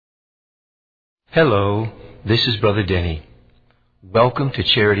Hello, this is Brother Denny. Welcome to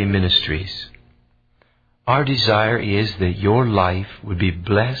Charity Ministries. Our desire is that your life would be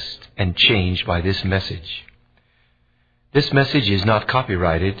blessed and changed by this message. This message is not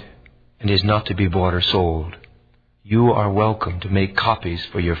copyrighted and is not to be bought or sold. You are welcome to make copies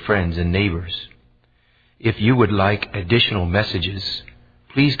for your friends and neighbors. If you would like additional messages,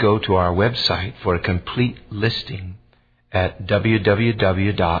 please go to our website for a complete listing at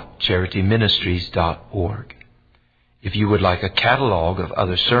www.charityministries.org. If you would like a catalog of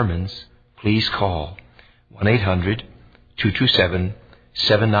other sermons, please call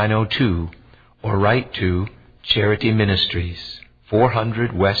 1-800-227-7902 or write to Charity Ministries,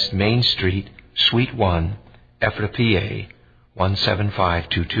 400 West Main Street, Suite 1, Ephrata, PA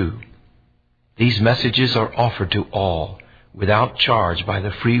 17522. These messages are offered to all without charge by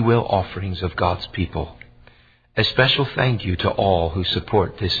the free will offerings of God's people. A special thank you to all who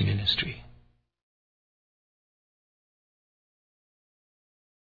support this ministry.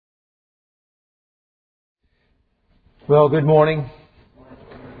 Well, good morning.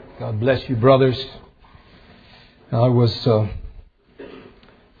 God bless you, brothers. I was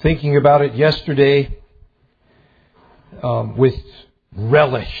thinking about it yesterday with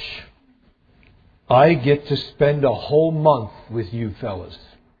relish. I get to spend a whole month with you fellas.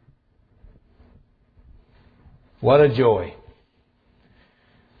 What a joy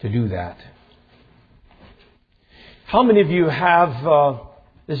to do that. How many of you have,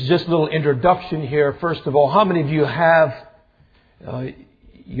 this is just a little introduction here, first of all, how many of you have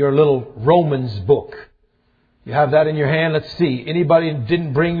your little Romans book? You have that in your hand? Let's see. Anybody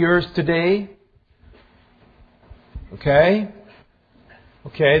didn't bring yours today? Okay,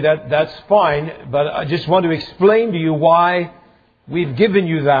 that's fine, but I just want to explain to you why we've given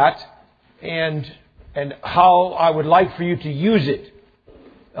you that and how I would like for you to use it.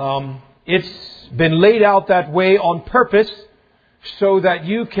 It's been laid out that way on purpose so that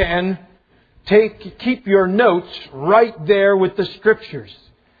you can keep your notes right there with the Scriptures,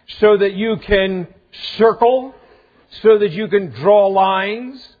 so that you can circle, so that you can draw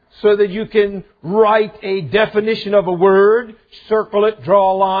lines, so that you can write a definition of a word, circle it,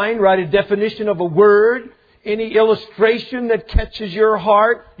 draw a line, write a definition of a word. Any illustration that catches your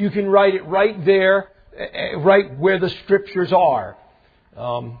heart, you can write it right there, right where the Scriptures are.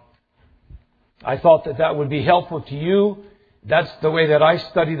 I thought that would be helpful to you. That's the way that I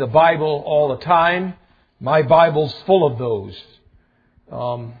study the Bible all the time. My Bible's full of those.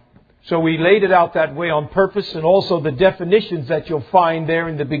 So we laid it out that way on purpose, and also the definitions that you'll find there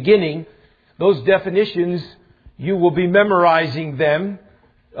in the beginning. Those definitions, you will be memorizing them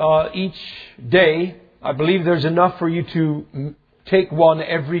each day. I believe there's enough for you to take one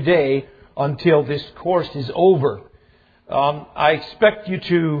every day until this course is over. I expect you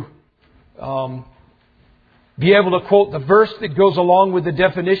to be able to quote the verse that goes along with the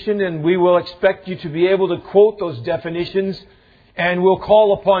definition, and we will expect you to be able to quote those definitions, and we'll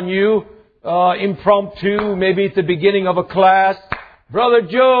call upon you impromptu, maybe at the beginning of a class. Brother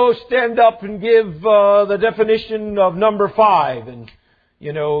Joe, stand up and give the definition of number 5. And,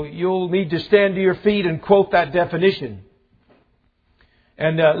 you'll need to stand to your feet and quote that definition.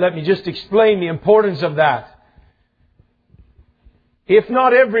 And let me just explain the importance of that. If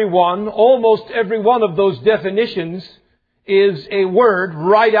not everyone, almost every one of those definitions is a word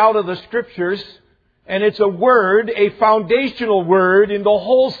right out of the Scriptures. And it's a word, a foundational word in the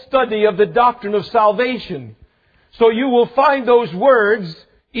whole study of the doctrine of salvation. So you will find those words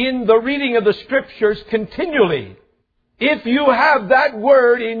in the reading of the Scriptures continually. If you have that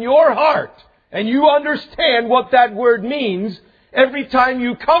word in your heart and you understand what that word means, every time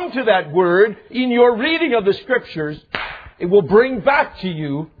you come to that word in your reading of the Scriptures, it will bring back to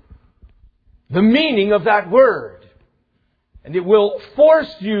you the meaning of that word. And it will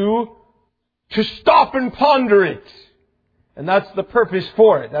force you to stop and ponder it. And that's the purpose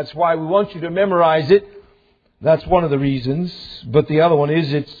for it. That's why we want you to memorize it. That's one of the reasons. But the other one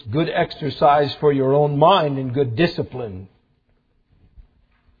is it's good exercise for your own mind and good discipline.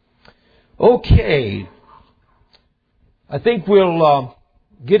 Okay. I think we'll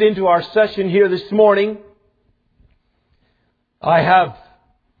get into our session here this morning. I have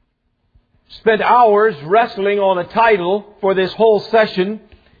spent hours wrestling on a title for this whole session.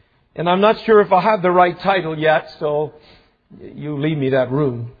 And I'm not sure if I have the right title yet, so you leave me that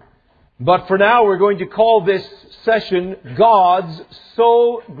room. But for now, we're going to call this session God's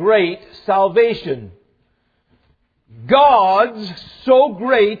So Great Salvation. God's So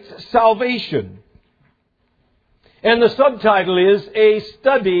Great Salvation. And the subtitle is A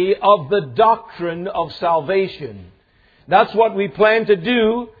Study of the Doctrine of Salvation. That's what we plan to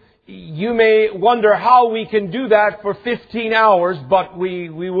do you may wonder how we can do that for 15 hours, but we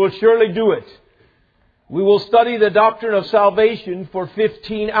will surely do it. We will study the doctrine of salvation for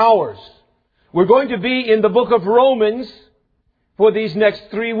 15 hours. We're going to be in the book of Romans for these next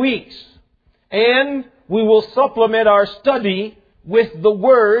 3 weeks. And we will supplement our study with the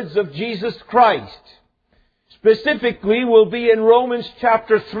words of Jesus Christ. Specifically, we'll be in Romans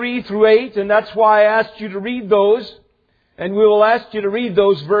chapter 3 through 8, and that's why I asked you to read those. And we will ask you to read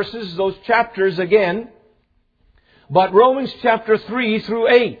those verses, those chapters again. But Romans chapter 3 through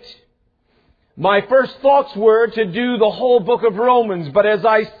 8. My first thoughts were to do the whole book of Romans, but as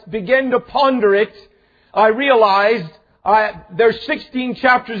I began to ponder it, I realized there's 16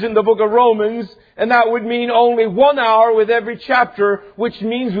 chapters in the book of Romans, and that would mean only 1 hour with every chapter, which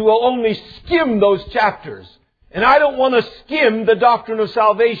means we will only skim those chapters. And I don't want to skim the doctrine of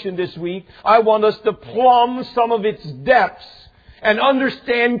salvation this week. I want us to plumb some of its depths and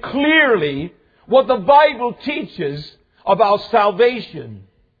understand clearly what the Bible teaches about salvation.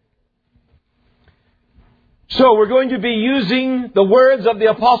 So we're going to be using the words of the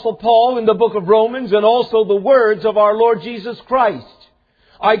Apostle Paul in the book of Romans and also the words of our Lord Jesus Christ.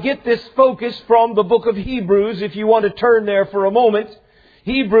 I get this focus from the book of Hebrews, if you want to turn there for a moment.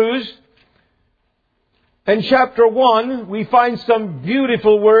 Hebrews. In chapter 1, we find some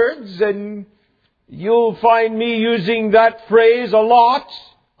beautiful words, and you'll find me using that phrase a lot.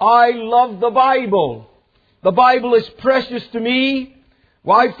 I love the Bible. The Bible is precious to me.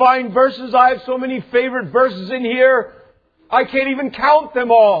 Well, I find verses, I have so many favorite verses in here, I can't even count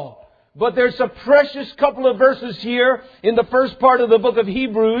them all. But there's a precious couple of verses here in the first part of the book of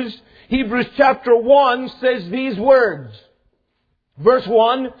Hebrews. Hebrews chapter 1 says these words. Verse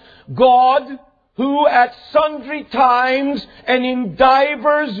 1, God, who at sundry times and in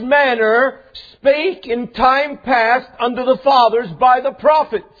divers manner spake in time past unto the fathers by the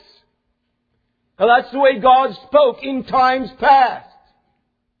prophets. Now that's the way God spoke in times past.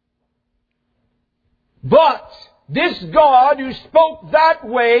 But this God who spoke that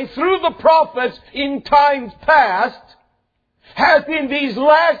way through the prophets in times past hath in these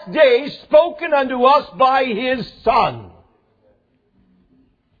last days spoken unto us by His Son.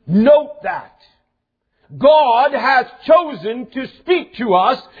 Note that. God hath chosen to speak to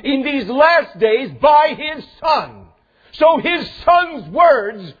us in these last days by His Son. So His Son's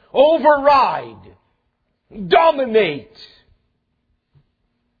words override, dominate.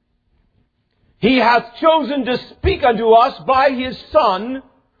 He hath chosen to speak unto us by His Son,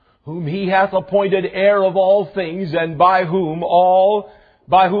 whom He hath appointed heir of all things, and by whom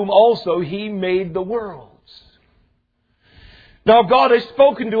also He made the worlds. Now God has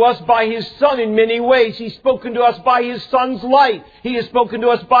spoken to us by His Son in many ways. He's spoken to us by His Son's life. He has spoken to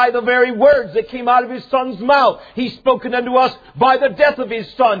us by the very words that came out of His Son's mouth. He's spoken unto us by the death of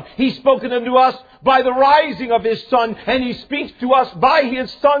His Son. He's spoken unto us by the rising of His Son. And He speaks to us by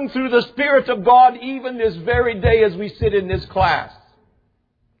His Son through the Spirit of God even this very day as we sit in this class.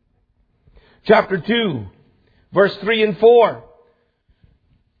 Chapter 2, verse 3 and 4.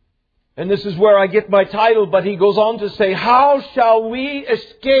 And this is where I get my title, but he goes on to say, how shall we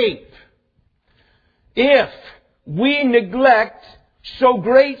escape if we neglect so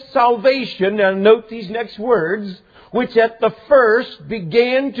great salvation? And note these next words, which at the first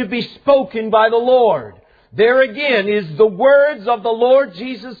began to be spoken by the Lord. There again is the words of the Lord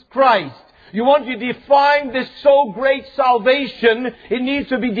Jesus Christ. You want to define this so great salvation, it needs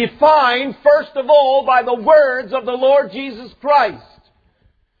to be defined first of all by the words of the Lord Jesus Christ.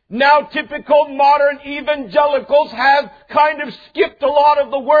 Now, typical modern evangelicals have kind of skipped a lot of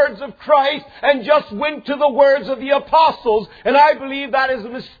the words of Christ and just went to the words of the apostles. And I believe that is a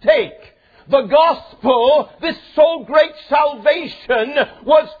mistake. The gospel, this so great salvation,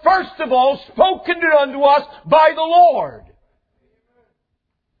 was first of all spoken unto us by the Lord.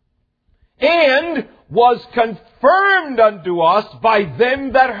 And was confirmed unto us by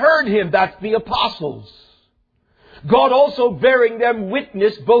them that heard Him. That's the apostles. God also bearing them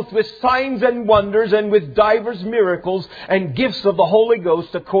witness both with signs and wonders and with divers miracles and gifts of the Holy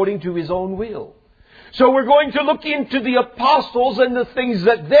Ghost according to His own will. So we're going to look into the apostles and the things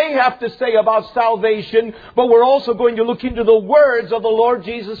that they have to say about salvation, but we're also going to look into the words of the Lord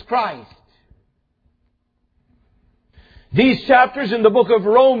Jesus Christ. These chapters in the book of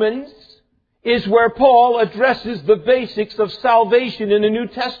Romans is where Paul addresses the basics of salvation in the New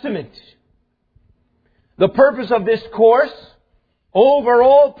Testament. The purpose of this course,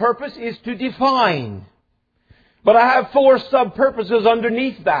 overall purpose, is to define. But I have 4 sub-purposes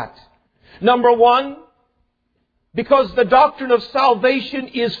underneath that. Number 1, because the doctrine of salvation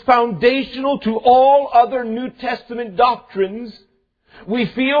is foundational to all other New Testament doctrines, we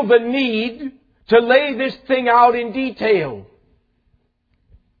feel the need to lay this thing out in detail.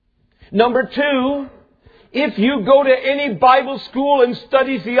 Number two, if you go to any Bible school and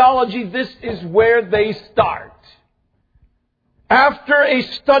study theology, this is where they start. After a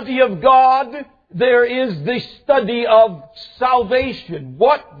study of God, there is the study of salvation.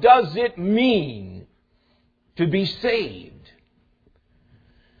 What does it mean to be saved?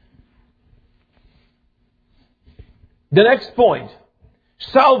 The next point.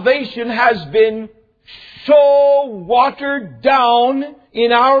 Salvation has been so watered down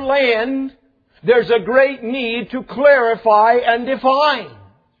in our land, there's a great need to clarify and define.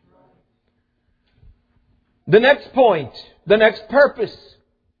 The next point, the next purpose,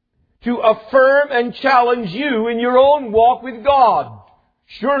 to affirm and challenge you in your own walk with God.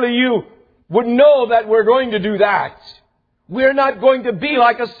 Surely you would know that we're going to do that. We're not going to be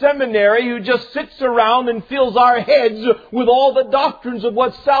like a seminary who just sits around and fills our heads with all the doctrines of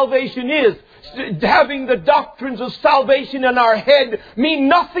what salvation is. Having the doctrines of salvation in our head mean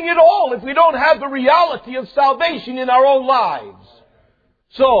nothing at all if we don't have the reality of salvation in our own lives.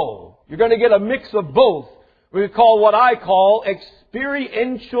 So, you're going to get a mix of both. We call what I call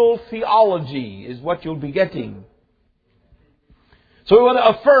experiential theology is what you'll be getting. So we want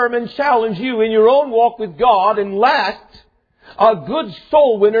to affirm and challenge you in your own walk with God. And last, a good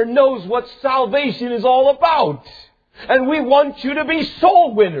soul winner knows what salvation is all about. And we want you to be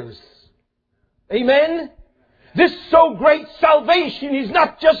soul winners. Amen? This so great salvation is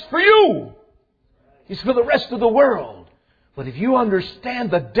not just for you. It's for the rest of the world. But if you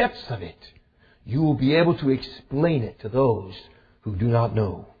understand the depths of it, you will be able to explain it to those who do not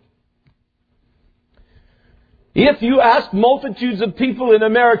know. If you ask multitudes of people in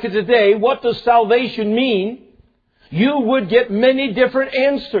America today, what does salvation mean? You would get many different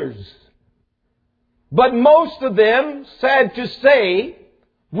answers. But most of them, sad to say,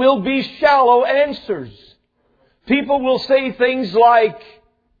 will be shallow answers. People will say things like,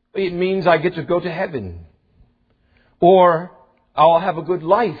 it means I get to go to heaven. Or, I'll have a good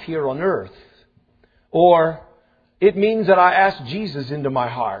life here on earth. Or, it means that I ask Jesus into my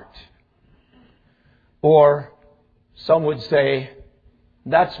heart. Or, some would say,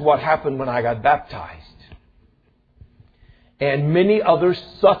 that's what happened when I got baptized. And many other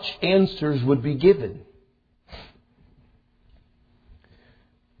such answers would be given.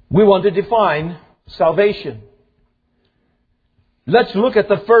 We want to define salvation. Let's look at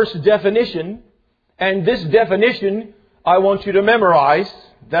the first definition. And this definition, I want you to memorize.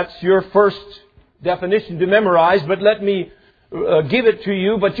 That's your first definition to memorize. But let me give it to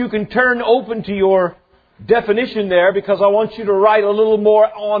you. But you can turn open to your definition there because I want you to write a little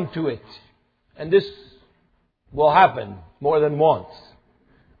more onto it. And this will happen more than once.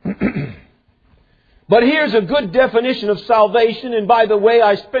 But here's a good definition of salvation. And by the way,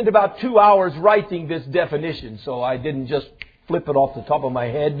 I spent about 2 hours writing this definition. So I didn't just flip it off the top of my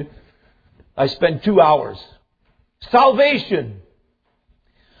head. I spent 2 hours. Salvation.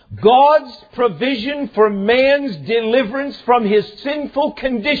 God's provision for man's deliverance from his sinful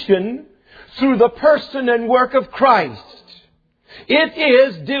condition through the person and work of Christ. It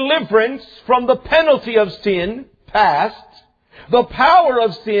is deliverance from the penalty of sin, past, the power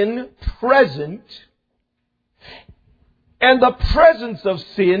of sin, present, and the presence of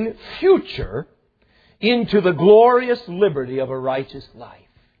sin, future, into the glorious liberty of a righteous life.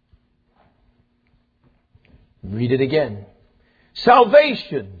 Read it again.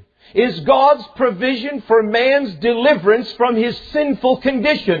 Salvation is God's provision for man's deliverance from his sinful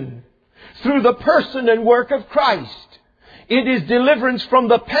condition through the person and work of Christ. It is deliverance from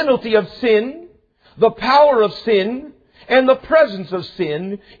the penalty of sin, the power of sin, and the presence of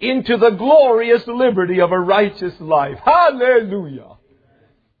sin into the glorious liberty of a righteous life. Hallelujah!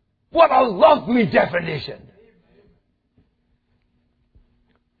 What a lovely definition!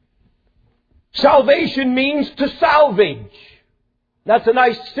 Salvation means to salvage. That's a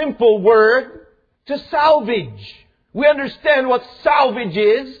nice simple word, to salvage. We understand what salvage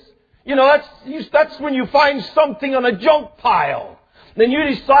is. You know, that's when you find something on a junk pile. Then you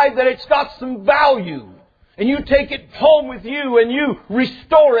decide that it's got some value. And you take it home with you and you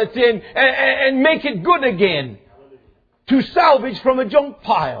restore it and make it good again. To salvage from a junk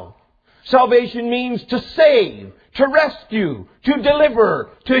pile. Salvation means to save, to rescue, to deliver,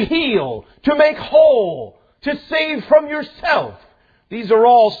 to heal, to make whole, to save from yourself. These are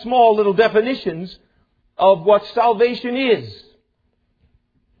all small little definitions of what salvation is.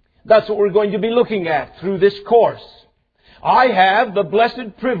 That's what we're going to be looking at through this course. I have the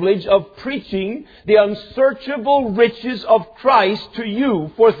blessed privilege of preaching the unsearchable riches of Christ to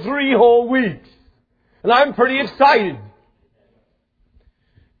you for 3 whole weeks. And I'm pretty excited.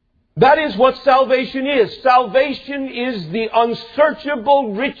 That is what salvation is. Salvation is the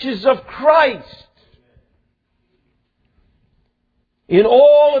unsearchable riches of Christ. In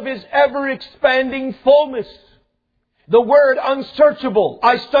all of His ever-expanding fullness. The word unsearchable,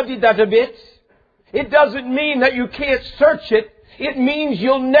 I studied that a bit. It doesn't mean that you can't search it. It means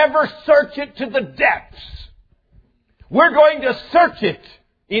you'll never search it to the depths. We're going to search it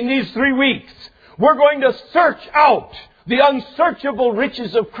in these 3 weeks. We're going to search out the unsearchable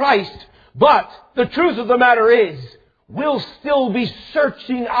riches of Christ. But the truth of the matter is, we'll still be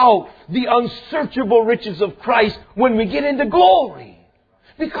searching out the unsearchable riches of Christ when we get into glory.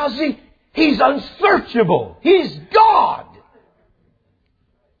 Because He's unsearchable. He's God.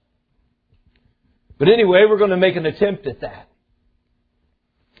 But anyway, we're going to make an attempt at that.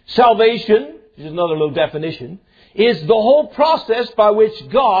 Salvation, which is another little definition, is the whole process by which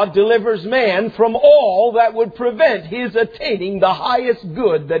God delivers man from all that would prevent his attaining the highest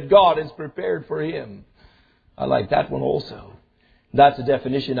good that God has prepared for him. I like that one also. That's a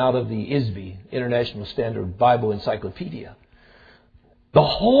definition out of the ISBE, International Standard Bible Encyclopedia. The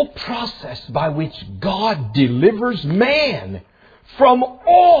whole process by which God delivers man from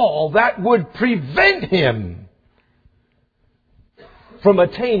all that would prevent him from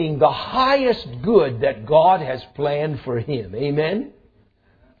attaining the highest good that God has planned for him. Amen?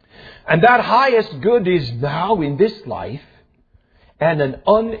 And that highest good is now in this life and an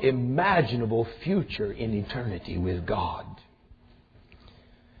unimaginable future in eternity with God.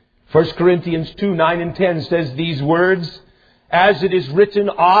 1 Corinthians 2, 9 and 10 says these words, "As it is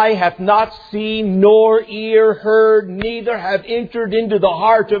written, eye hath not seen, nor ear heard, neither have entered into the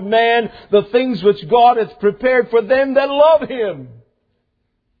heart of man the things which God hath prepared for them that love Him.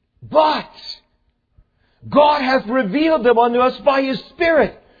 But God hath revealed them unto us by His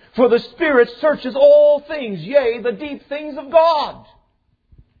Spirit. For the Spirit searches all things, yea, the deep things of God."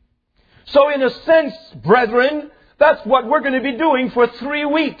 So in a sense, brethren, that's what we're going to be doing for 3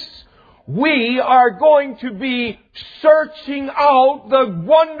 weeks. We are going to be searching out the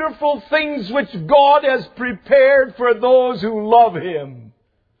wonderful things which God has prepared for those who love Him.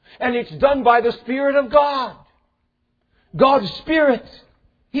 And it's done by the Spirit of God. God's Spirit.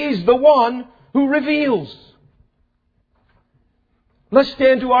 He's the one who reveals. Let's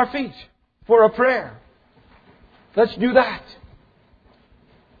stand to our feet for a prayer. Let's do that.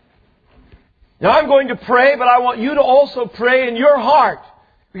 Now I'm going to pray, but I want you to also pray in your heart.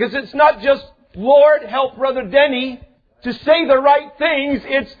 Because it's not just, Lord, help Brother Denny to say the right things.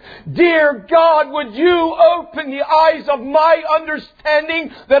 It's, dear God, would you open the eyes of my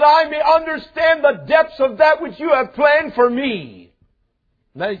understanding that I may understand the depths of that which you have planned for me.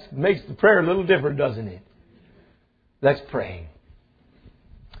 That makes the prayer a little different, doesn't it? Let's pray.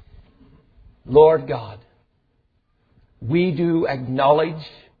 Lord God, we do acknowledge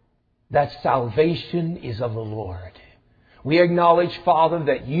that salvation is of the Lord. We acknowledge, Father,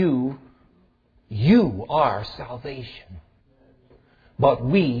 that you are salvation. But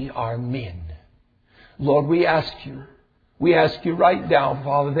we are men. Lord, we ask you right now,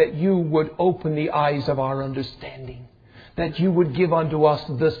 Father, that you would open the eyes of our understanding. That you would give unto us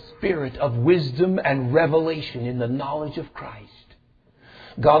the spirit of wisdom and revelation in the knowledge of Christ.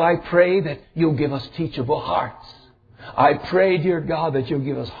 God, I pray that you'll give us teachable hearts. I pray, dear God, that you'll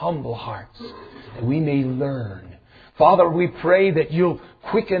give us humble hearts, that we may learn. Father, we pray that you'll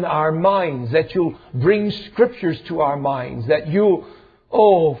quicken our minds, that you'll bring scriptures to our minds, that you'll,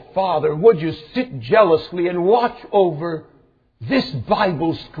 oh Father, would you sit jealously and watch over this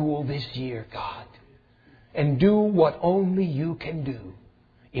Bible school this year, God, and do what only you can do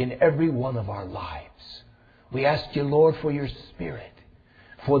in every one of our lives. We ask you, Lord, for your Spirit,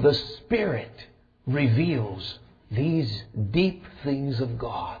 for the Spirit reveals these deep things of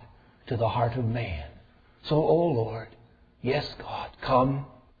God to the heart of man. So, oh Lord, yes, God, come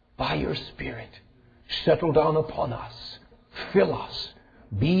by your Spirit. Settle down upon us. Fill us.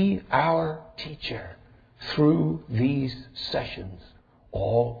 Be our teacher through these sessions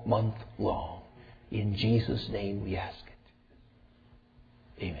all month long. In Jesus' name we ask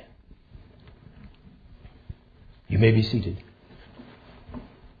it. Amen. You may be seated.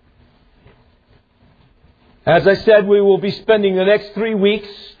 As I said, we will be spending the next 3 weeks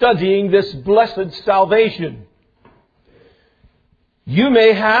studying this blessed salvation. You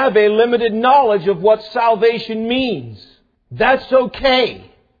may have a limited knowledge of what salvation means. That's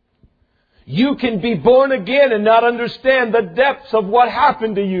okay. You can be born again and not understand the depths of what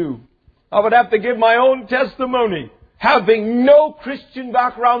happened to you. I would have to give my own testimony. Having no Christian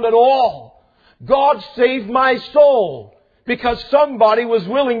background at all, God saved my soul because somebody was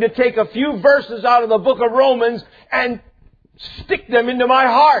willing to take a few verses out of the book of Romans and stick them into my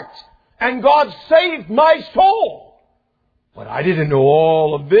heart. and God saved my soul. But I didn't know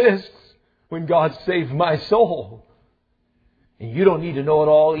all of this when God saved my soul. And you don't need to know it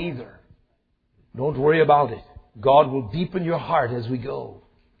all either. Don't worry about it. God will deepen your heart as we go.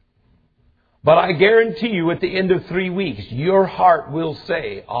 But I guarantee you at the end of 3 weeks, your heart will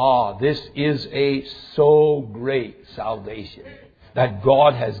say, this is a so great salvation that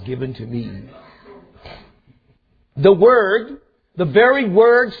God has given to me. The very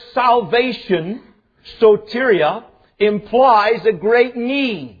word salvation, soteria, implies a great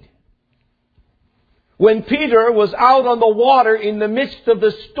need. When Peter was out on the water in the midst of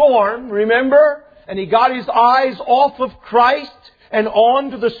the storm, remember? And he got his eyes off of Christ and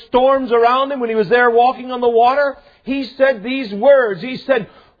on to the storms around him when he was there walking on the water, he said these words. He said,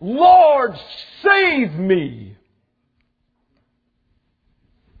 Lord, save me.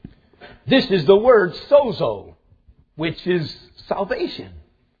 This is the word sozo, which is salvation.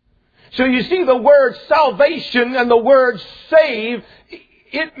 So you see the word salvation and the word save,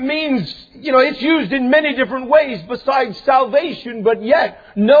 it means, it's used in many different ways besides salvation, but yet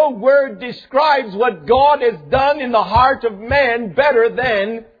no word describes what God has done in the heart of man better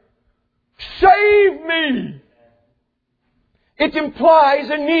than save me. It implies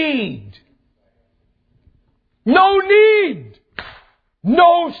a need. No need.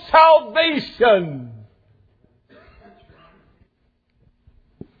 No salvation.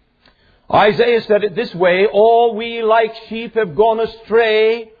 Isaiah said it this way, all we like sheep have gone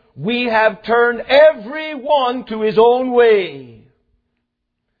astray. We have turned every one to his own way.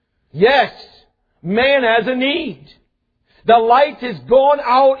 Yes, man has a need. The light has gone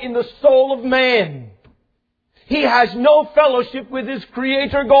out in the soul of man. He has no fellowship with his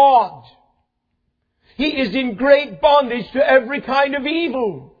Creator God. He is in great bondage to every kind of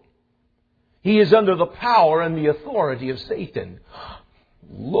evil. He is under the power and the authority of Satan.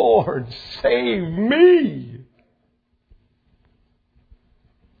 Lord, save me.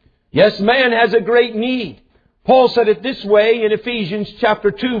 Yes, man has a great need. Paul said it this way in Ephesians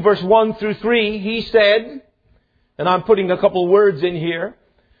chapter 2, verse 1 through 3. He said, and I'm putting a couple words in here.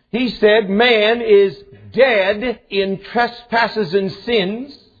 He said, man is dead in trespasses and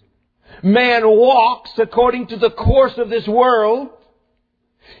sins. Man walks according to the course of this world.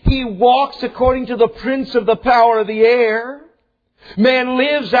 He walks according to the prince of the power of the air. Man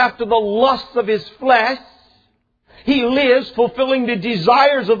lives after the lusts of his flesh. He lives fulfilling the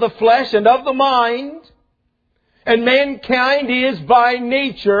desires of the flesh and of the mind. And mankind is by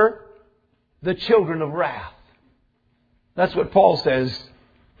nature the children of wrath. That's what Paul says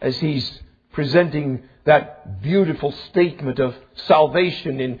as he's presenting that beautiful statement of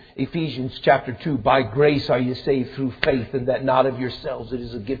salvation in Ephesians chapter 2. By grace are you saved through faith, and that not of yourselves. It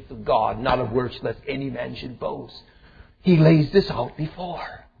is a gift of God, not of works, lest any man should boast. He lays this out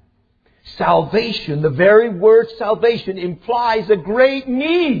before. Salvation, the very word salvation, implies a great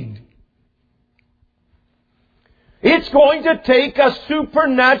need. It's going to take a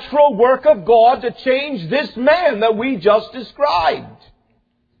supernatural work of God to change this man that we just described.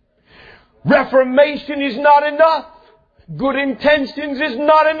 Reformation is not enough. Good intentions is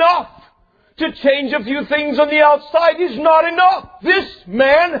not enough. To change a few things on the outside is not enough. This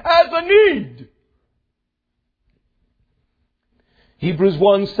man has a need. Hebrews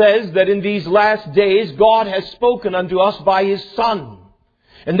 1 says that in these last days God has spoken unto us by His Son.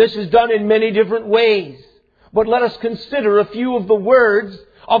 And this is done in many different ways. But let us consider a few of the words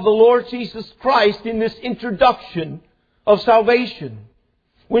of the Lord Jesus Christ in this introduction of salvation.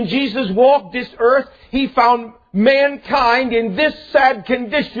 When Jesus walked this earth, He found mankind in this sad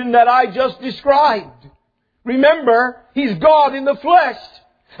condition that I just described. Remember, He's God in the flesh,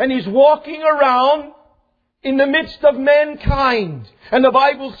 and He's walking around in the midst of mankind. And the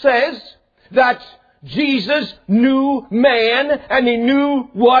Bible says that Jesus knew man, and He knew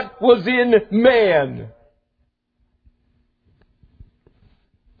what was in man.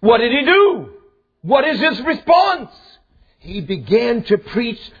 What did He do? What is His response? He began to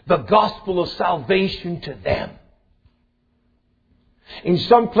preach the gospel of salvation to them. In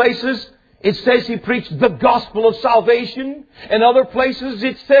some places, it says He preached the gospel of salvation. In other places,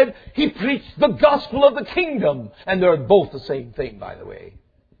 it said He preached the gospel of the kingdom. And they're both the same thing, by the way.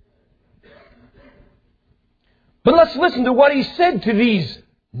 But let's listen to what He said to these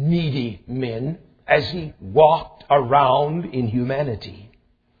needy men as He walked around in humanity.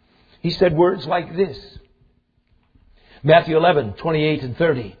 He said words like this. Matthew 11, 28 and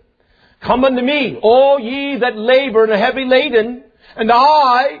 30. Come unto me, all ye that labor and are heavy laden, and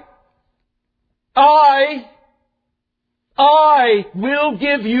I will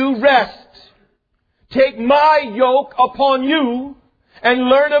give you rest. Take my yoke upon you, and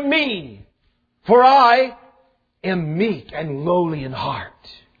learn of me, for I am meek and lowly in heart,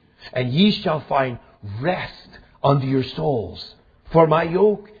 and ye shall find rest unto your souls. For my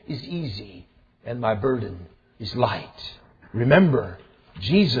yoke is easy and my burden is light. Remember,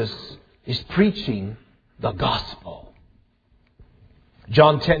 Jesus is preaching the gospel.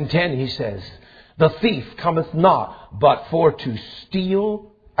 John 10:10, he says, the thief cometh not but for to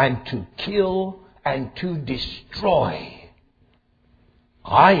steal and to kill and to destroy.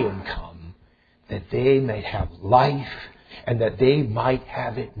 I am come that they may have life and that they might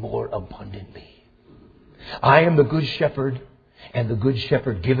have it more abundantly. I am the good shepherd, and the good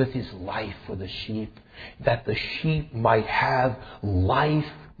shepherd giveth his life for the sheep, that the sheep might have life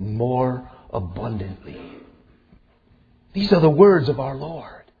more abundantly. These are the words of our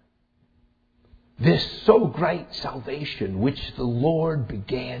Lord. This so great salvation which the Lord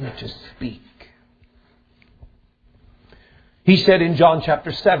began to speak. He said in John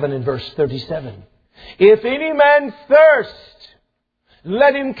chapter 7 and verse 37, if any man thirst,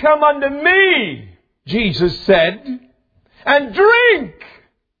 let him come unto me, Jesus said, and drink.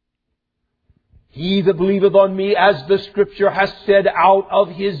 He that believeth on me, as the Scripture hath said, out of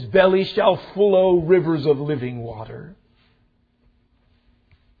his belly shall flow rivers of living water.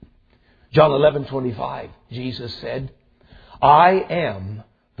 John 11:25, Jesus said, I am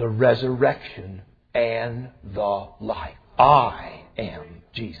the resurrection and the life. I am,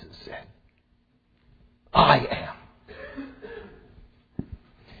 Jesus said. I am.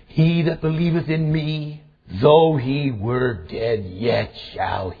 He that believeth in me, though he were dead, yet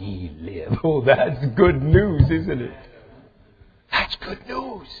shall he live. Oh, that's good news, isn't it? That's good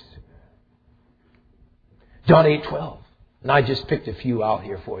news. John 8:12. And I just picked a few out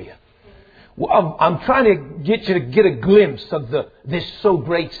here for you. Well, I'm trying to get you to get a glimpse of this so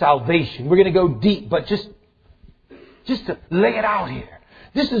great salvation. We're going to go deep, but just to lay it out here.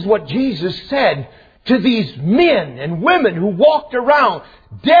 This is what Jesus said to these men and women who walked around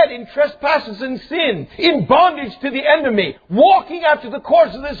dead in trespasses and sin, in bondage to the enemy, walking after the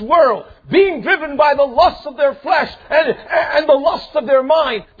course of this world, being driven by the lusts of their flesh and the lusts of their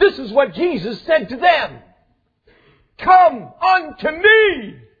mind. This is what Jesus said to them. Come unto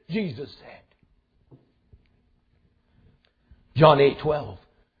me, Jesus said. John 8:12,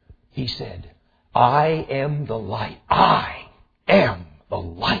 he said, I am the light. I am the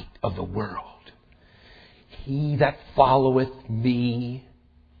light of the world. He that followeth me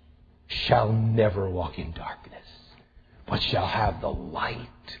shall never walk in darkness, but shall have the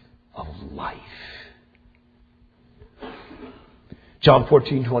light of life. John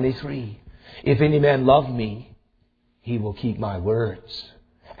 14:23, if any man love me, he will keep my words,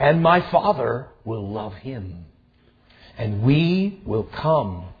 and my Father will love him, and we will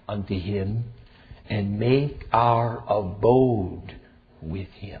come unto him and make our abode with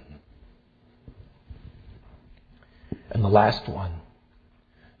him. And the last one,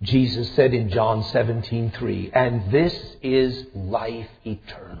 Jesus said in John 17:3, and this is life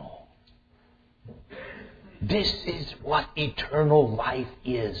eternal. This is what eternal life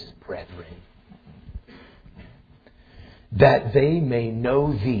is, brethren. That they may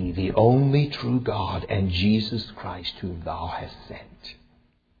know thee, the only true God, and Jesus Christ whom thou hast sent.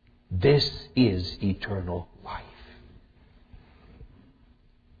 This is eternal life.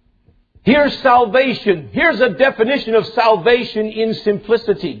 Here's salvation. Here's a definition of salvation in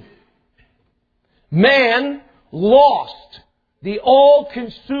simplicity. Man lost the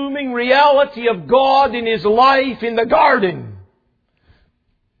all-consuming reality of God in his life in the garden.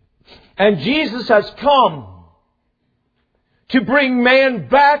 And Jesus has come to bring man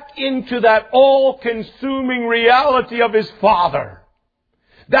back into that all-consuming reality of his Father.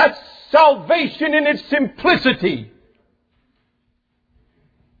 That's salvation in its simplicity.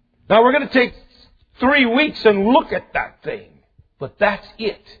 Now we're going to take 3 weeks and look at that thing. But that's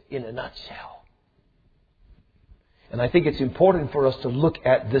it in a nutshell. And I think it's important for us to look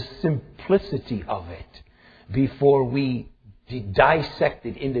at the simplicity of it before we dissect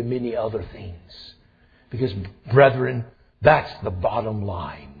it into many other things. Because, brethren, that's the bottom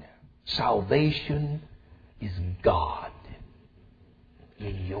line. Salvation is God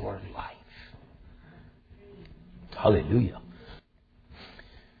in your life. Hallelujah.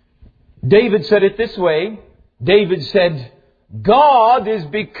 David said it this way. David said, God is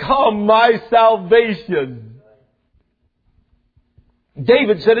become my salvation.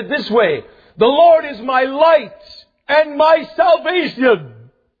 David said it this way. The Lord is my light and my salvation.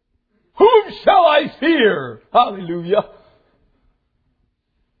 Whom shall I fear? Hallelujah.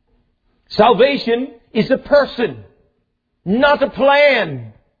 Salvation is a person, not a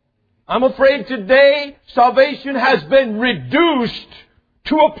plan. I'm afraid today salvation has been reduced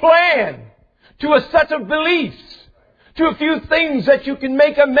to a plan, to a set of beliefs, to a few things that you can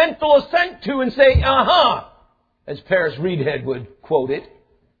make a mental assent to and say, uh-huh, as Paris Reedhead would quote it.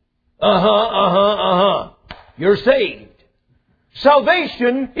 You're saved.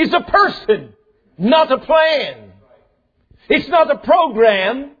 Salvation is a person, not a plan. It's not a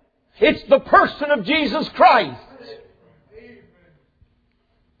program. It's the person of Jesus Christ.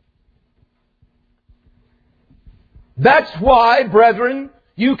 That's why, brethren,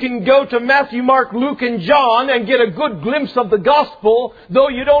 you can go to Matthew, Mark, Luke, and John and get a good glimpse of the gospel, though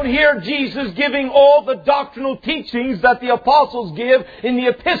you don't hear Jesus giving all the doctrinal teachings that the apostles give in the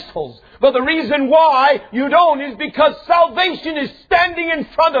epistles. But the reason why you don't is because salvation is standing in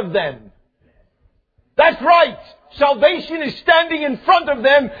front of them. That's right. Salvation is standing in front of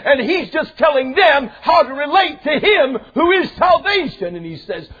them, and He's just telling them how to relate to Him who is salvation. And He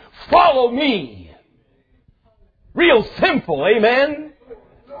says, follow me. Real simple, amen?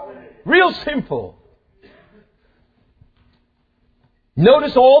 Real simple.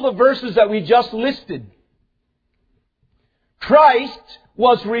 Notice all the verses that we just listed. Christ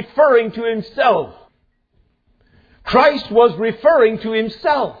was referring to Himself. Christ was referring to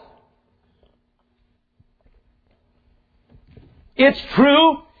Himself. It's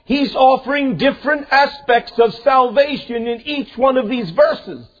true, He's offering different aspects of salvation in each one of these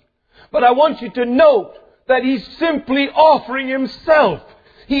verses. But I want you to note that He's simply offering Himself.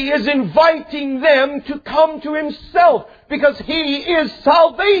 He is inviting them to come to Himself because He is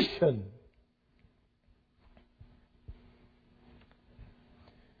salvation.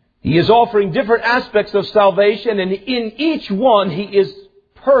 He is offering different aspects of salvation, and in each one He is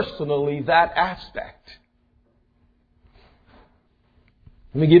personally that aspect.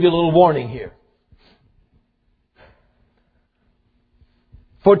 Let me give you a little warning here.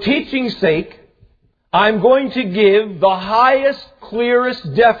 For teaching's sake, I'm going to give the highest,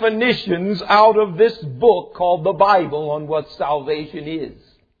 clearest definitions out of this book called the Bible on what salvation is.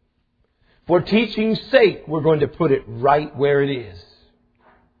 For teaching's sake, we're going to put it right where it is.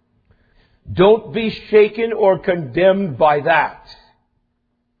 Don't be shaken or condemned by that.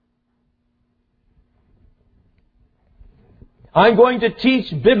 I'm going to teach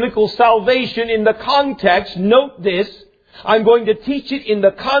biblical salvation in the context, note this, I'm going to teach it in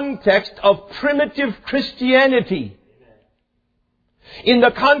the context of primitive Christianity. In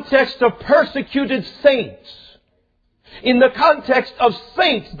the context of persecuted saints. In the context of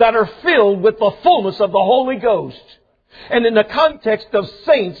saints that are filled with the fullness of the Holy Ghost. And in the context of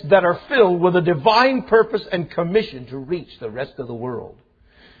saints that are filled with a divine purpose and commission to reach the rest of the world.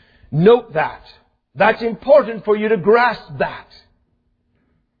 Note that. That's important for you to grasp that.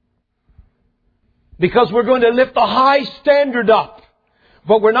 Because we're going to lift a high standard up.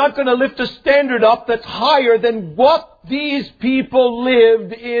 But we're not going to lift a standard up that's higher than what these people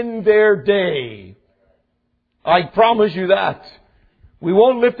lived in their day. I promise you that. We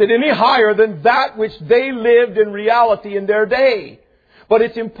won't lift it any higher than that which they lived in reality in their day. But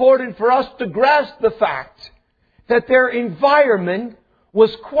it's important for us to grasp the fact that their environment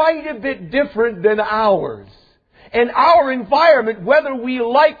was quite a bit different than ours. And our environment, whether we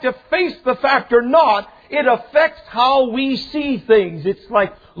like to face the fact or not, it affects how we see things. It's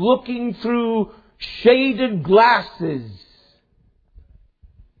like looking through shaded glasses.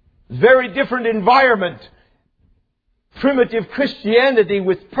 Very different environment. Primitive Christianity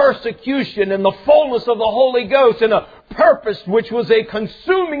with persecution and the fullness of the Holy Ghost and a purpose which was a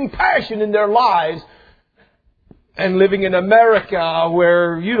consuming passion in their lives. And living in America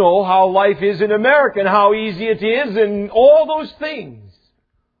where, you know, how life is in America and how easy it is and all those things.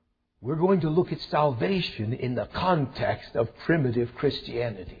 We're going to look at salvation in the context of primitive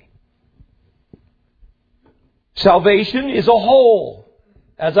Christianity. Salvation is a whole,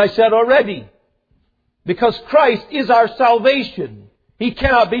 as I said already. Because Christ is our salvation. He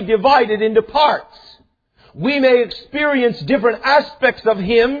cannot be divided into parts. We may experience different aspects of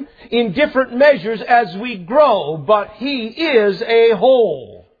Him in different measures as we grow, but He is a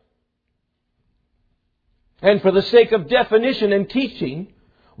whole. And for the sake of definition and teaching,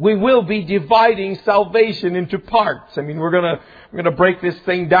 we will be dividing salvation into parts. I mean, we're going to break this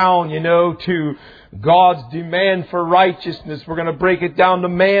thing down, to God's demand for righteousness. We're going to break it down to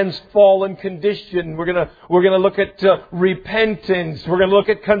man's fallen condition. We're going to look at repentance. We're going to look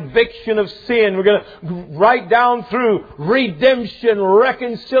at conviction of sin. We're going to write down through redemption,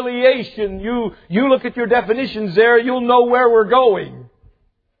 reconciliation. You look at your definitions there, you'll know where we're going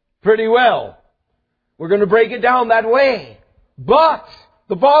pretty well. We're going to break it down that way. But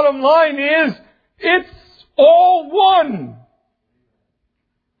the bottom line is, it's all one.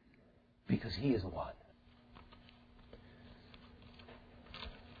 because He is one.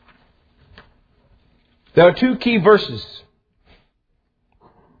 There are two key verses.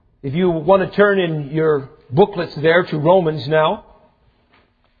 If you want to turn in your booklets there to Romans now.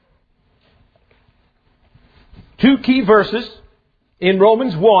 Two key verses in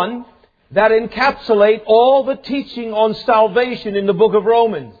Romans 1 that encapsulate all the teaching on salvation in the book of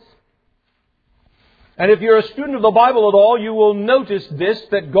Romans. And if you're a student of the Bible at all, you will notice this,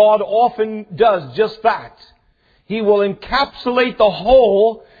 that God often does just that. He will encapsulate the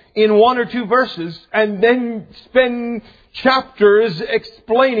whole in one or two verses and then spend chapters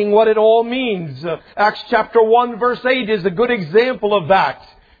explaining what it all means. Acts chapter 1 verse 8 is a good example of that.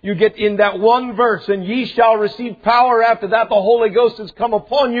 You get in that one verse, and ye shall receive power. After that, the Holy Ghost has come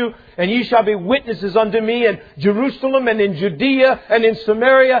upon you, and ye shall be witnesses unto me in Jerusalem and in Judea and in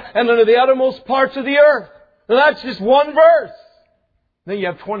Samaria and unto the uttermost parts of the earth. Now that's just one verse. Then you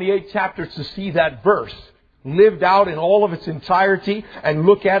have 28 chapters to see that verse lived out in all of its entirety and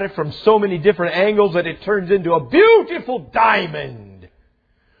look at it from so many different angles that it turns into a beautiful diamond.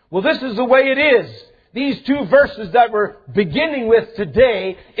 Well, this is the way it is. These two verses that we're beginning with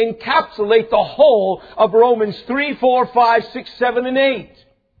today encapsulate the whole of Romans 3, 4, 5, 6, 7, and 8.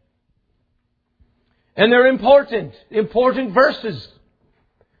 And they're important verses.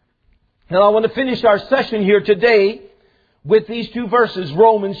 And I want to finish our session here today with these two verses,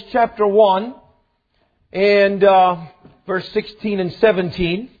 Romans chapter 1 and verse 16 and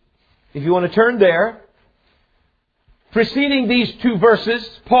 17. If you want to turn there. Preceding these two verses,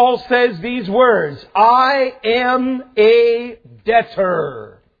 Paul says these words, I am a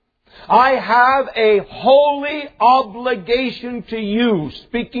debtor. I have a holy obligation to you,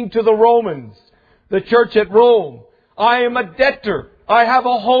 speaking to the Romans, the church at Rome. I am a debtor. I have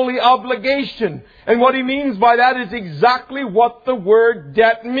a holy obligation. And what he means by that is exactly what the word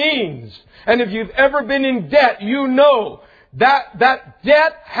debt means. And if you've ever been in debt, you know that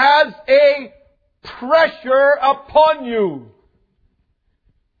debt has a pressure upon you.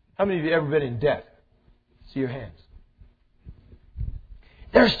 How many of you have ever been in debt? See your hands.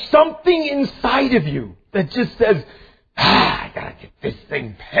 There's something inside of you that just says, I gotta get this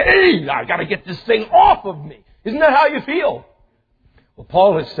thing paid. I gotta get this thing off of me. Isn't that how you feel? Well,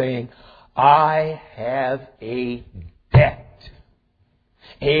 Paul is saying, I have a debt.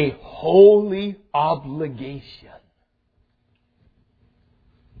 A holy obligation.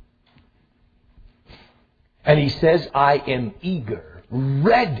 And he says, I am eager,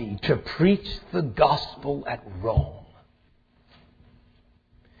 ready to preach the gospel at Rome.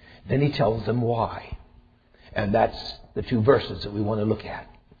 Then he tells them why. And that's the two verses that we want to look at.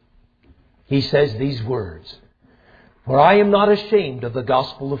 He says these words, For I am not ashamed of the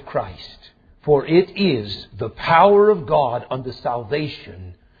gospel of Christ, for it is the power of God unto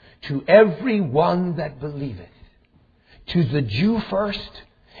salvation to every one that believeth, to the Jew first,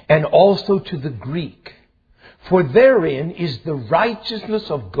 and also to the Greek. For therein is the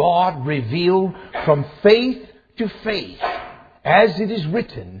righteousness of God revealed from faith to faith. As it is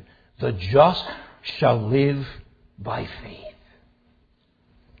written, the just shall live by faith.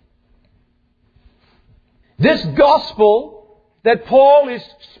 This gospel that Paul is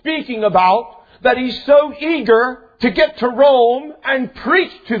speaking about, that he's so eager to get to Rome and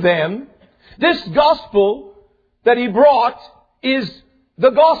preach to them, this gospel that he brought is the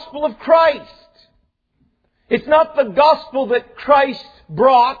gospel of Christ. It's not the gospel that Christ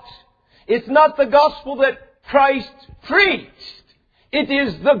brought. It's not the gospel that Christ preached. It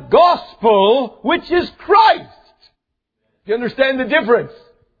is the gospel which is Christ. Do you understand the difference?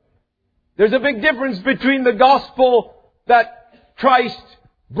 There's a big difference between the gospel that Christ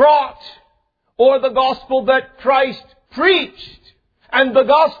brought or the gospel that Christ preached and the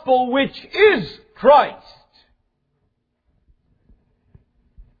gospel which is Christ.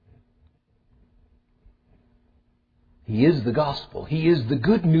 He is the gospel. He is the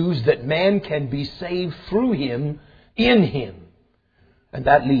good news that man can be saved through Him, in Him. And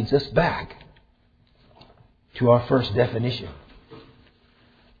that leads us back to our first definition.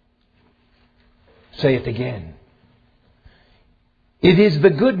 Say it again. It is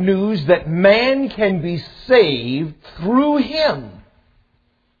the good news that man can be saved through Him,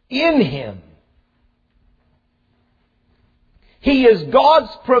 in Him. He is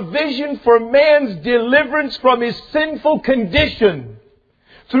God's provision for man's deliverance from his sinful condition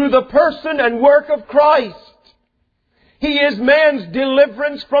through the person and work of Christ. He is man's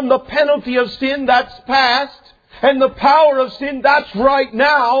deliverance from the penalty of sin that's past, and the power of sin that's right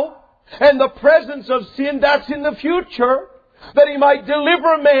now, and the presence of sin that's in the future, that He might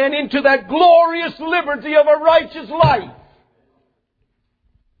deliver man into that glorious liberty of a righteous life.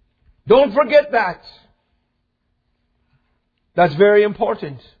 Don't forget that. That's very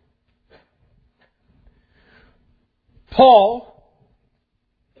important. Paul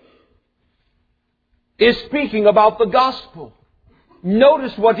is speaking about the gospel.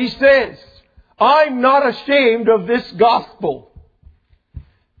 Notice what he says. I'm not ashamed of this gospel.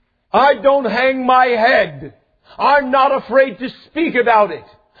 I don't hang my head. I'm not afraid to speak about it.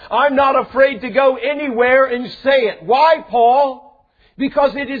 I'm not afraid to go anywhere and say it. Why, Paul?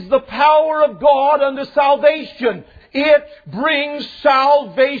 Because it is the power of God unto salvation. It brings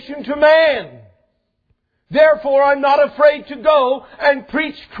salvation to man. Therefore, I'm not afraid to go and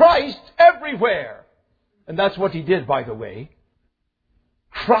preach Christ everywhere. And that's what he did, by the way.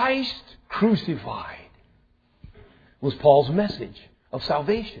 Christ crucified was Paul's message of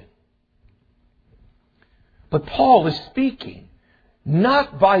salvation. But Paul is speaking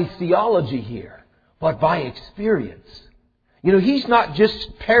not by theology here, but by experience. You know, he's not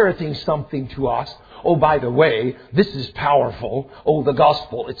just parroting something to us. Oh, by the way, this is powerful. Oh, the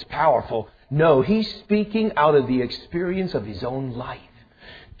gospel, it's powerful. No, he's speaking out of the experience of his own life.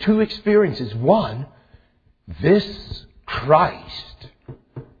 Two experiences. One, this Christ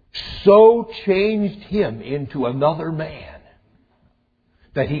so changed him into another man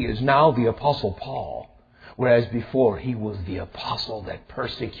that he is now the Apostle Paul. Whereas before he was the apostle that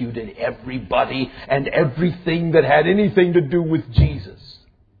persecuted everybody and everything that had anything to do with Jesus.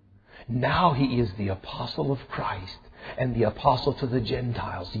 Now he is the apostle of Christ and the apostle to the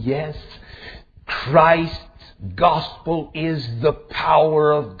Gentiles. Yes, Christ's gospel is the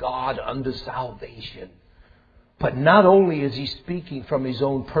power of God unto salvation. But not only is he speaking from his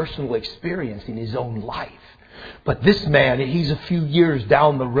own personal experience in his own life, but this man, he's a few years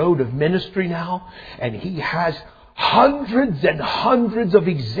down the road of ministry now, and he has hundreds and hundreds of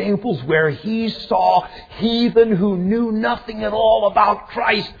examples where he saw heathen who knew nothing at all about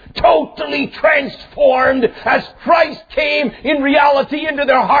Christ totally transformed as Christ came in reality into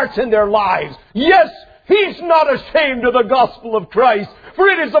their hearts and their lives. Yes, he's not ashamed of the gospel of Christ, for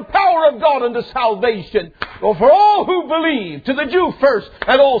it is the power of God unto salvation, for all who believe, to the Jew first,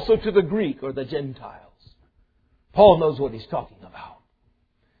 and also to the Greek or the Gentile. Paul knows what he's talking about.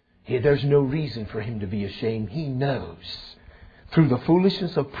 There's no reason for him to be ashamed. He knows through the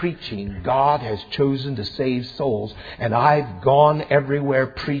foolishness of preaching, God has chosen to save souls. And I've gone everywhere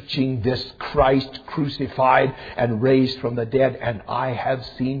preaching this Christ crucified and raised from the dead. And I have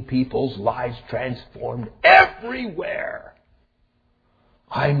seen people's lives transformed everywhere.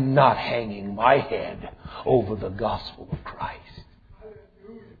 I'm not hanging my head over the gospel of Christ.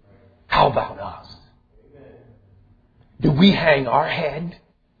 How about us? Do we hang our head?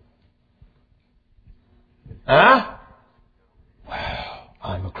 Huh? Well,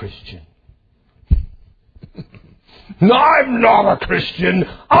 I'm a Christian. No, I'm not a Christian.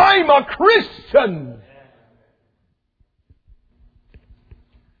 I'm a Christian.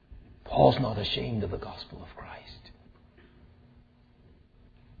 Paul's not ashamed of the gospel of Christ.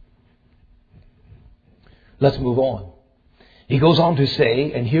 Let's move on. He goes on to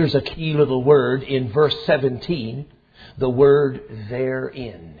say, and here's a key little word in verse 17, the word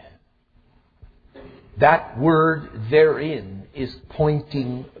therein. That word therein is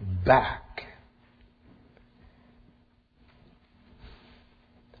pointing back.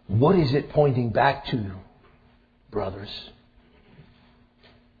 What is it pointing back to, brothers?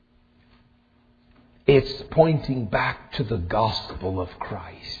 It's pointing back to the gospel of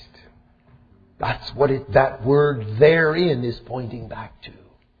Christ. That's what that word therein is pointing back to.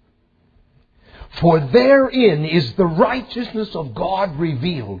 For therein is the righteousness of God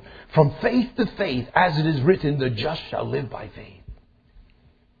revealed from faith to faith, as it is written, the just shall live by faith.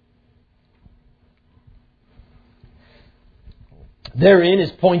 Therein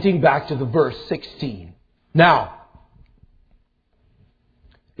is pointing back to the verse 16. Now,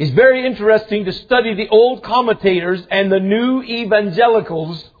 it's very interesting to study the old commentators and the new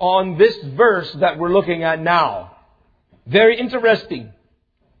evangelicals on this verse that we're looking at now. Very interesting.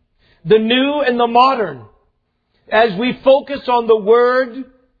 The new and the modern, as we focus on the word,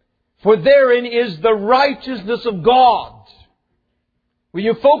 for therein is the righteousness of God. When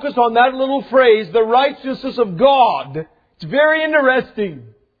you focus on that little phrase, the righteousness of God, it's very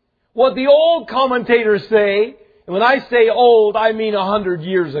interesting. What the old commentators say, and when I say old, I mean 100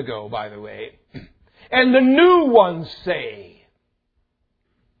 years ago, by the way. And the new ones say,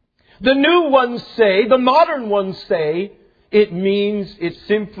 the modern ones say, it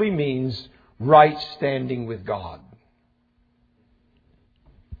simply means right standing with God.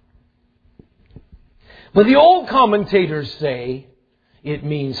 But the old commentators say it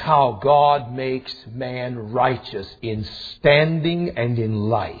means how God makes man righteous in standing and in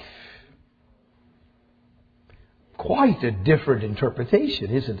life. quite a different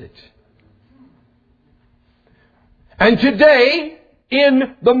interpretation, isn't it? And today,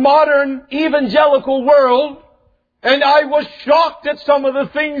 in the modern evangelical world, and I was shocked at some of the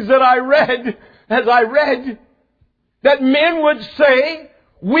things that I read, as I read, that men would say,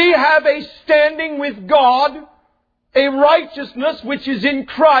 we have a standing with God, a righteousness which is in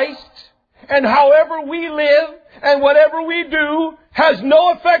Christ, and however we live and whatever we do has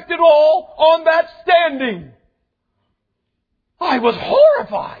no effect at all on that standing. I was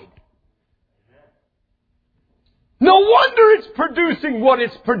horrified. No wonder it's producing what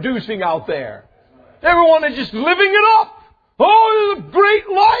it's producing out there. Everyone is just living it up. Oh, it's a great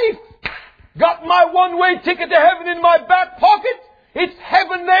life. Got my one-way ticket to heaven in my back pocket. It's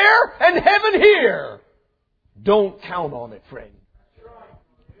heaven there and heaven here. Don't count on it, friend.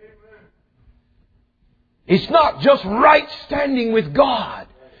 It's not just right standing with God.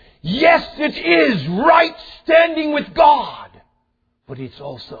 Yes, it is right standing with God. But it's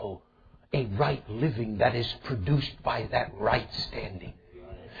also a right living that is produced by that right standing.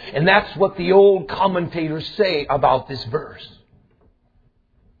 And that's what the old commentators say about this verse.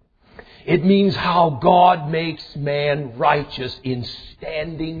 It means how God makes man righteous in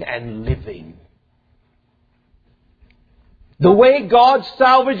standing and living. The way God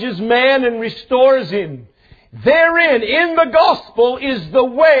salvages man and restores him, therein, in the gospel, is the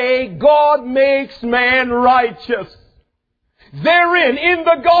way God makes man righteous. Therein, in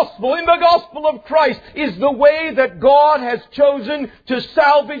the gospel of Christ, is the way that God has chosen to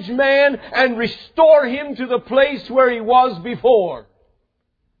salvage man and restore him to the place where he was before.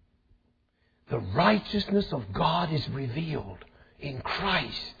 The righteousness of God is revealed in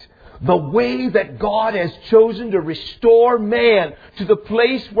Christ. The way that God has chosen to restore man to the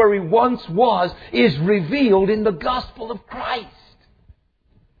place where he once was is revealed in the gospel of Christ.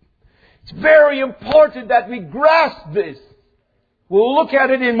 It's very important that we grasp this. We'll look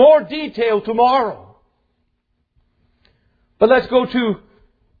at it in more detail tomorrow. But let's go to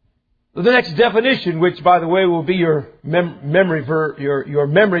the next definition, which, by the way, will be your memory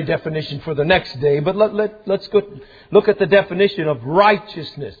definition for the next day. But let's go look at the definition of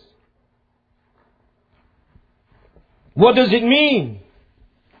righteousness. What does it mean?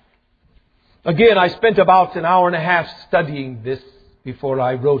 Again, I spent about an hour and a half studying this before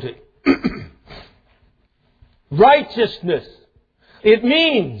I wrote it. Righteousness. It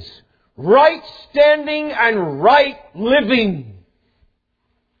means right standing and right living.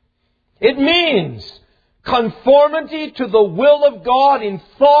 It means conformity to the will of God in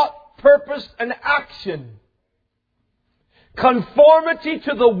thought, purpose, and action. Conformity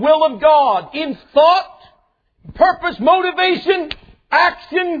to the will of God in thought, purpose, motivation,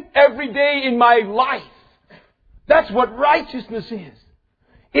 action every day in my life. That's what righteousness is.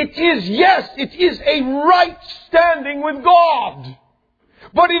 It is, yes, it is a right standing with God.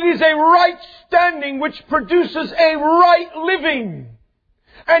 But it is a right standing which produces a right living.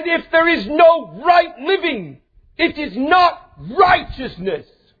 And if there is no right living, it is not righteousness.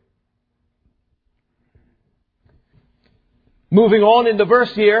 Moving on in the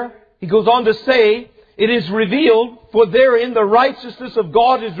verse here, he goes on to say, it is revealed, for therein the righteousness of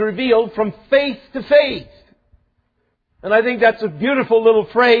God is revealed from faith to faith. And I think that's a beautiful little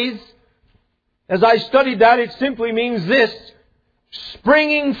phrase. As I studied that, it simply means this: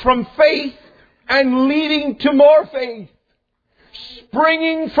 springing from faith and leading to more faith.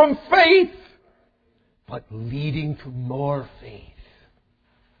 Springing from faith, but leading to more faith.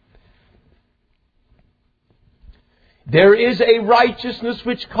 There is a righteousness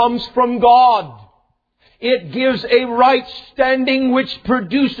which comes from God. It gives a right standing which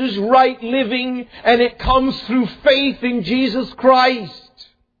produces right living, and it comes through faith in Jesus Christ.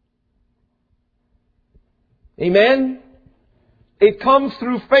 Amen? It comes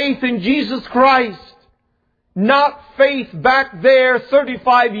through faith in Jesus Christ. Not faith back there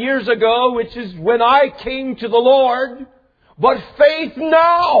 35 years ago, which is when I came to the Lord, but faith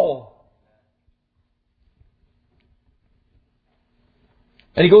now.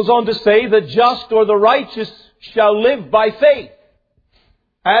 And he goes on to say, the just or the righteous shall live by faith.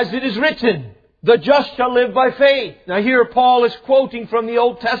 As it is written, the just shall live by faith. Now here Paul is quoting from the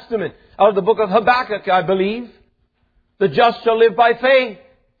Old Testament, out of the book of Habakkuk, I believe. The just shall live by faith.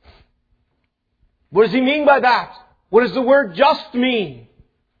 What does he mean by that? What does the word just mean?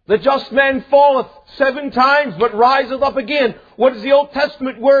 The just man falleth 7 times, but riseth up again. What does the Old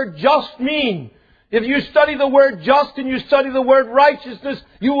Testament word just mean? If you study the word just and you study the word righteousness,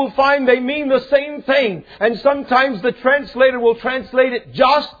 you will find they mean the same thing. And sometimes the translator will translate it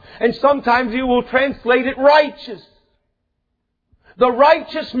just, and sometimes he will translate it righteous. The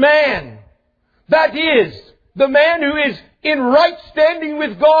righteous man, that is, the man who is in right standing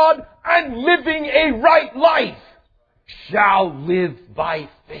with God and living a right life, shall live by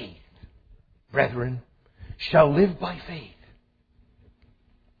faith. Brethren, shall live by faith.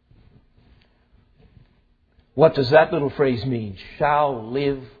 What does that little phrase mean? Shall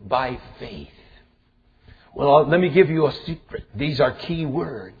live by faith. Well, let me give you a secret. These are key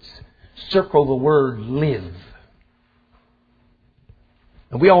words. Circle the word live.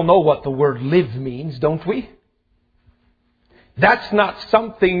 And we all know what the word live means, don't we? That's not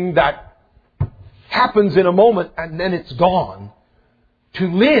something that happens in a moment and then it's gone. To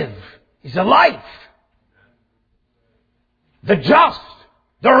live is a life. The just,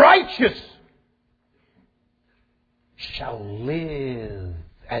 the righteous shall live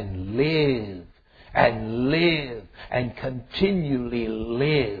and live and live and continually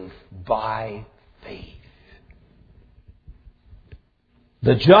live by faith.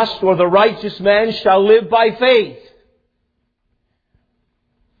 The just or the righteous man shall live by faith.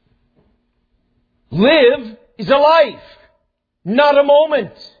 Live is a life, not a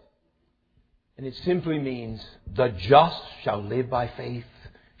moment. And it simply means the just shall live by faith,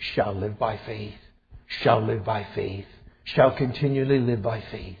 shall live by faith, shall live by faith, shall continually live by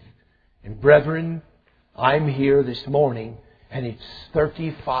faith. And brethren, I'm here this morning and it's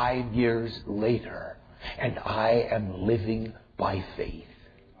 35 years later and I am living by faith.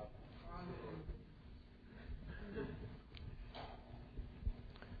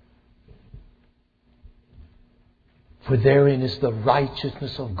 For therein is the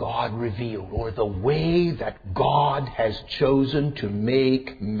righteousness of God revealed, or the way that God has chosen to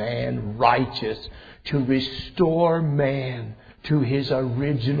make man righteous, to restore man to his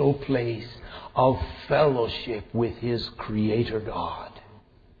original place of fellowship with his Creator God.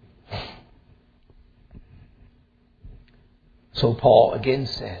 So Paul again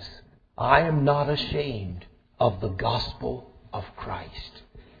says, I am not ashamed of the gospel of Christ.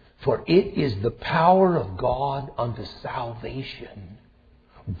 For it is the power of God unto salvation,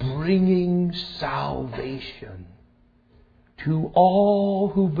 bringing salvation to all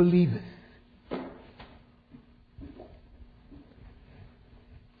who believeth.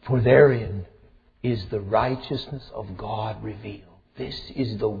 For therein is the righteousness of God revealed. This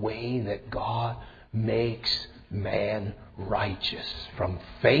is the way that God makes man righteous. From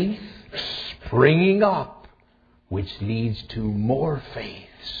faith springing up, which leads to more faith.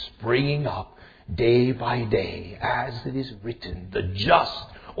 Springing up day by day, as it is written, the just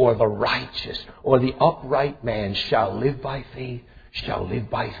or the righteous or the upright man shall live by faith, shall live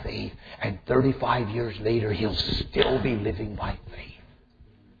by faith, and 35 years later he'll still be living by faith.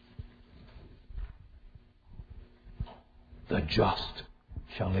 The just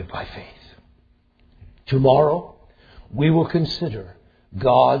shall live by faith. Tomorrow we will consider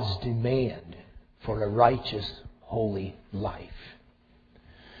God's demand for a righteous, holy life.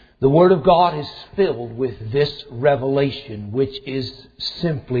 The Word of God is filled with this revelation, which is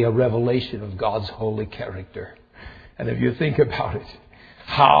simply a revelation of God's holy character. And if you think about it,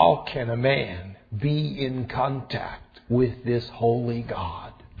 how can a man be in contact with this holy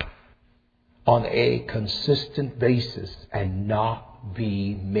God on a consistent basis and not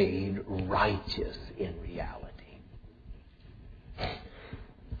be made righteous in reality?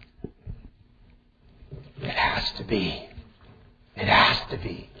 It has to be. It has to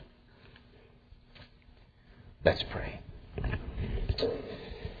be. Let's pray.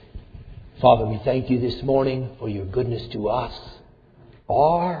 Father, we thank you this morning for your goodness to us.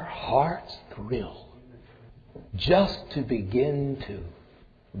 Our hearts thrill just to begin to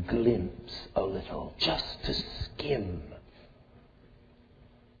glimpse a little, just to skim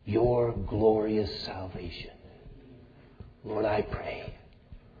your glorious salvation. Lord, I pray,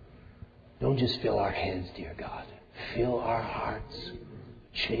 don't just fill our heads, dear God. Fill our hearts.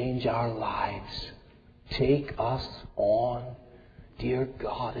 Change our lives. Take us on. Dear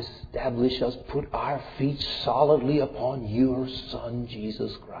God, establish us. Put our feet solidly upon your Son,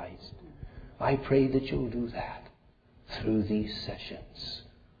 Jesus Christ. I pray that you'll do that through these sessions.